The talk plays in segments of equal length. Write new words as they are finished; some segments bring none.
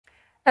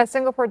As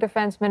Singapore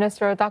Defense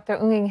Minister Dr.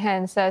 Ng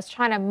Hen says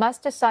China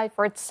must decide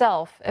for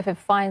itself if it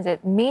finds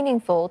it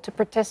meaningful to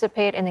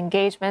participate in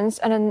engagements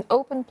on an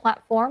open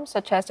platform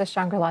such as the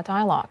Shangri-La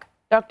Dialogue.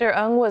 Dr.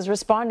 Ng was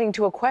responding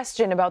to a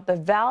question about the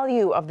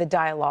value of the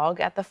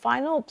dialogue at the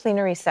final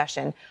plenary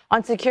session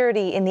on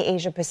security in the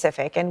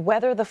Asia-Pacific and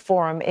whether the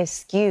forum is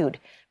skewed.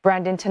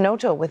 Brandon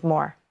Tanoto with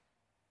more.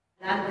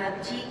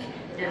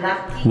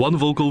 One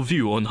vocal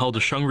view on how the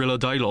Shangri-La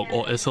Dialogue,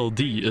 or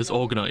SLD, is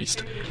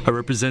organized. A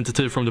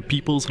representative from the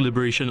People's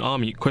Liberation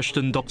Army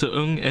questioned Dr.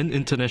 Ng and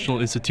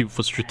International Institute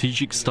for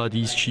Strategic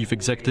Studies Chief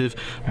Executive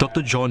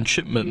Dr. John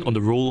Chipman on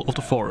the role of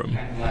the forum.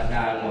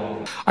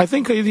 I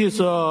think it is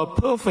a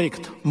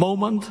perfect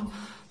moment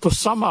to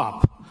sum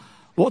up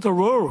what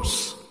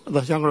roles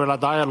the Shangri-La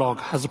Dialogue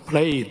has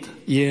played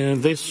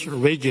in this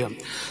region.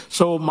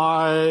 So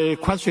my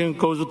question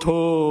goes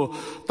to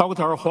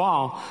Dr.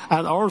 Huang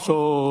and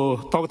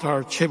also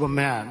Dr.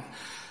 Chipman.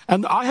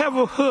 And I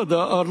have heard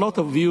a lot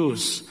of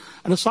views,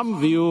 and some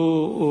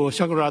view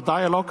Shangri-La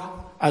Dialogue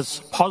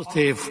as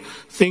positive,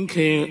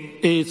 thinking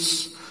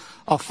it's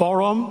a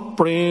forum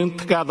bringing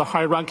together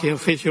high-ranking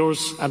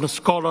officials and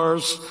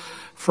scholars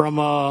from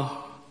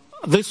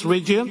this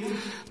region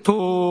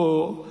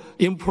to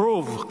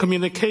improve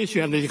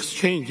communication and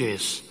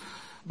exchanges.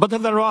 But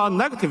there are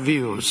negative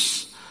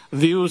views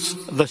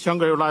the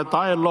Shangri-La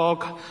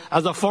Dialogue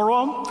as a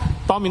forum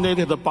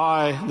dominated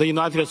by the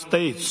United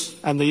States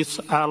and its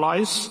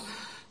allies,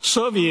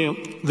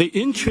 serving the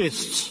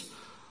interests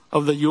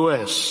of the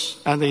U.S.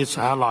 and its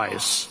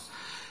allies.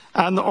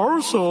 And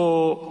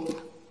also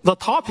the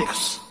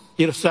topics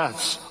it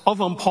sets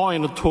often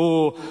point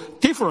to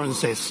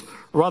differences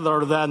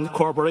rather than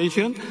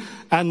cooperation,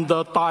 and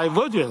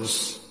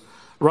divergence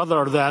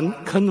rather than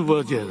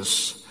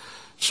convergence.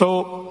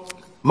 So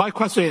my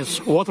question is,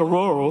 what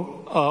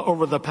role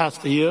over the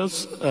past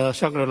years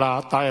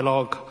Shangri-La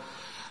Dialogue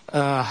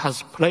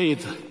has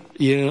played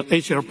in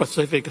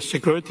Asia-Pacific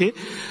security,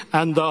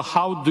 and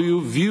how do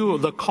you view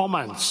the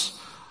comments,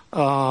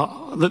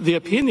 the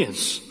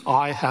opinions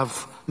I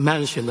have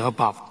mentioned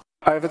above?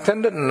 I've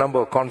attended a number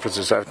of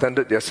conferences. I've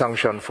attended the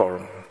Sangshan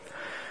Forum.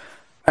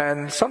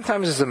 And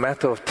sometimes it's a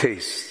matter of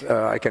taste.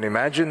 I can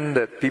imagine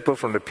that people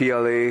from the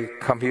PLA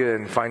come here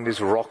and find this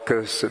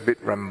raucous, a bit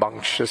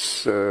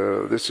rambunctious.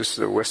 This is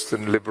the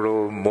Western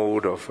liberal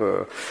mode of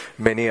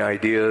many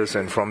ideas,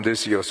 and from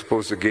this you're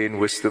supposed to gain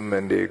wisdom,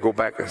 and they go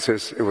back and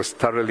says it was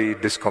thoroughly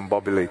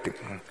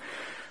discombobulating.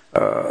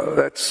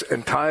 That's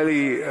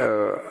entirely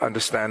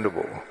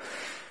understandable.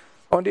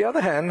 On the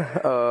other hand,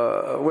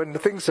 when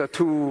things are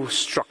too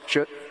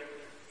structured,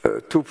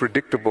 too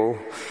predictable,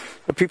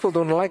 people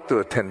don't like to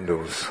attend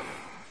those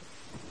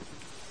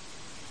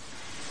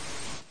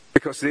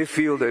because they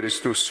feel that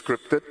it's too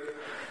scripted,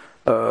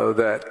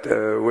 that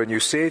when you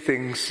say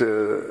things,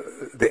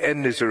 the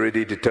end is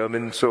already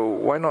determined, so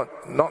why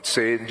not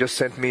say it and just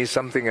send me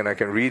something and I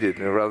can read it,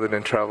 rather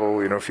than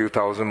travel a few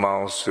thousand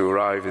miles to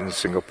arrive in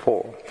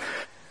Singapore.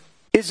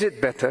 Is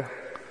it better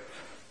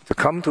to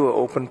come to an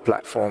open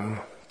platform,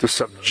 to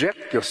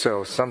subject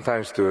yourself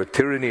sometimes to a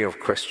tyranny of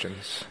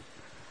questions,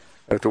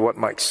 to what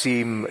might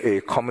seem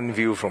a common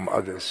view from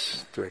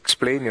others, to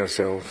explain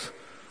yourselves,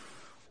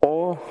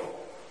 or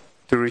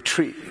to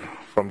retreat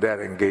from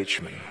that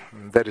engagement?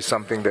 That is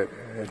something that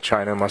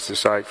China must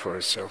decide for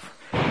itself.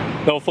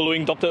 Now,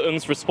 following Dr.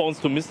 Ng's response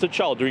to Mr.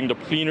 Chow during the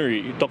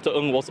plenary, Dr.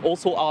 Ng was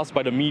also asked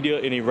by the media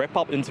in a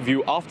wrap-up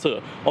interview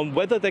after on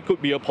whether there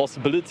could be a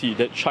possibility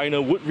that China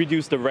would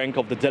reduce the rank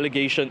of the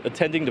delegation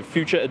attending the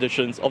future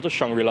editions of the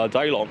Shangri-La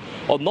Dialogue,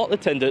 or not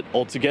attend it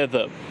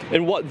altogether,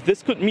 and what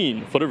this could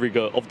mean for the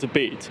rigor of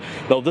debate.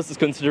 Now, this is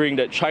considering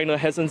that China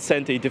hasn't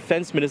sent a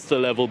defense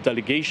minister-level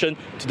delegation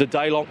to the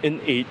dialogue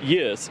in 8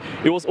 years.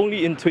 It was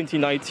only in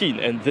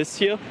 2019, and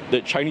this year, the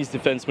Chinese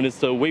Defense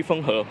Minister Wei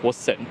Fenghe was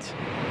sent.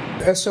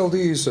 SLD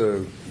is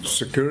a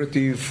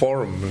security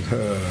forum.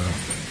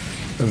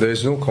 There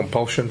is no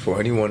compulsion for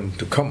anyone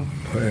to come.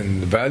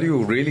 And the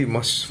value really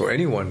must, for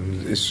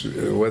anyone, is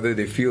whether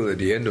they feel at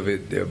the end of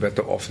it they're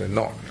better off than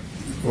not.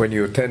 When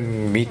you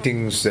attend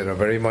meetings that are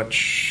very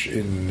much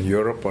in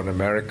Europe or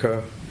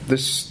America,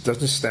 this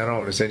doesn't stand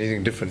out as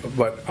anything different.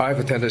 But I've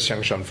attended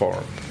Sangshan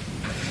Forum.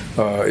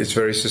 It's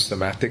very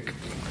systematic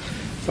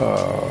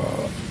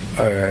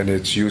and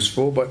it's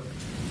useful, but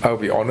I'll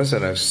be honest,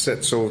 and I've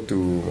said so to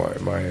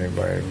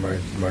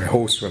my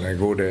host when I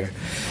go there,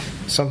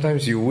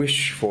 sometimes you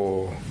wish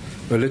for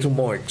a little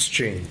more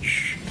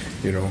exchange,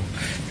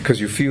 because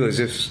you feel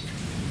as if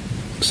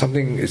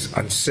something is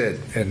unsaid,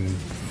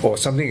 or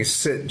something is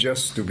said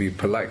just to be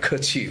polite. 客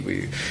气,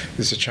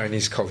 it's a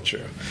Chinese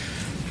culture.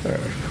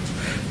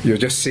 You're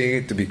just saying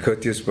it to be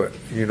courteous, but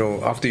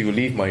after you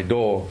leave my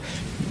door,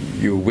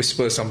 you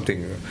whisper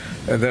something,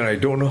 and then I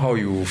don't know how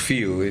you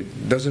feel.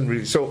 It doesn't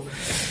really. So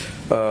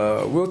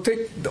we'll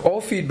take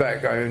all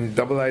feedback.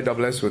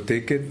 IISS will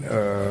take it,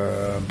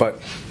 but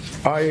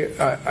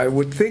I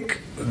would think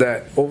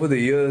that over the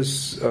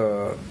years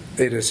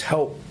it has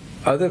helped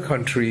other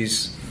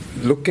countries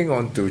looking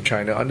onto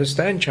China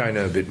understand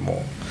China a bit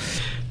more.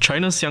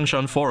 China's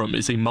Xiangshan Forum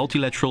is a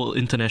multilateral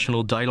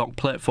international dialogue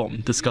platform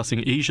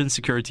discussing Asian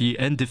security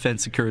and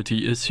defense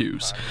security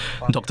issues.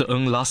 Dr.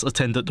 Ng last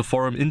attended the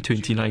forum in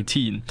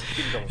 2019.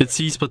 It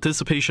sees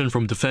participation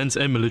from defense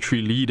and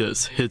military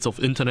leaders, heads of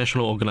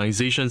international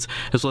organizations,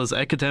 as well as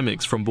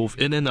academics from both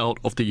in and out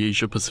of the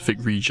Asia-Pacific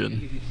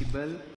region.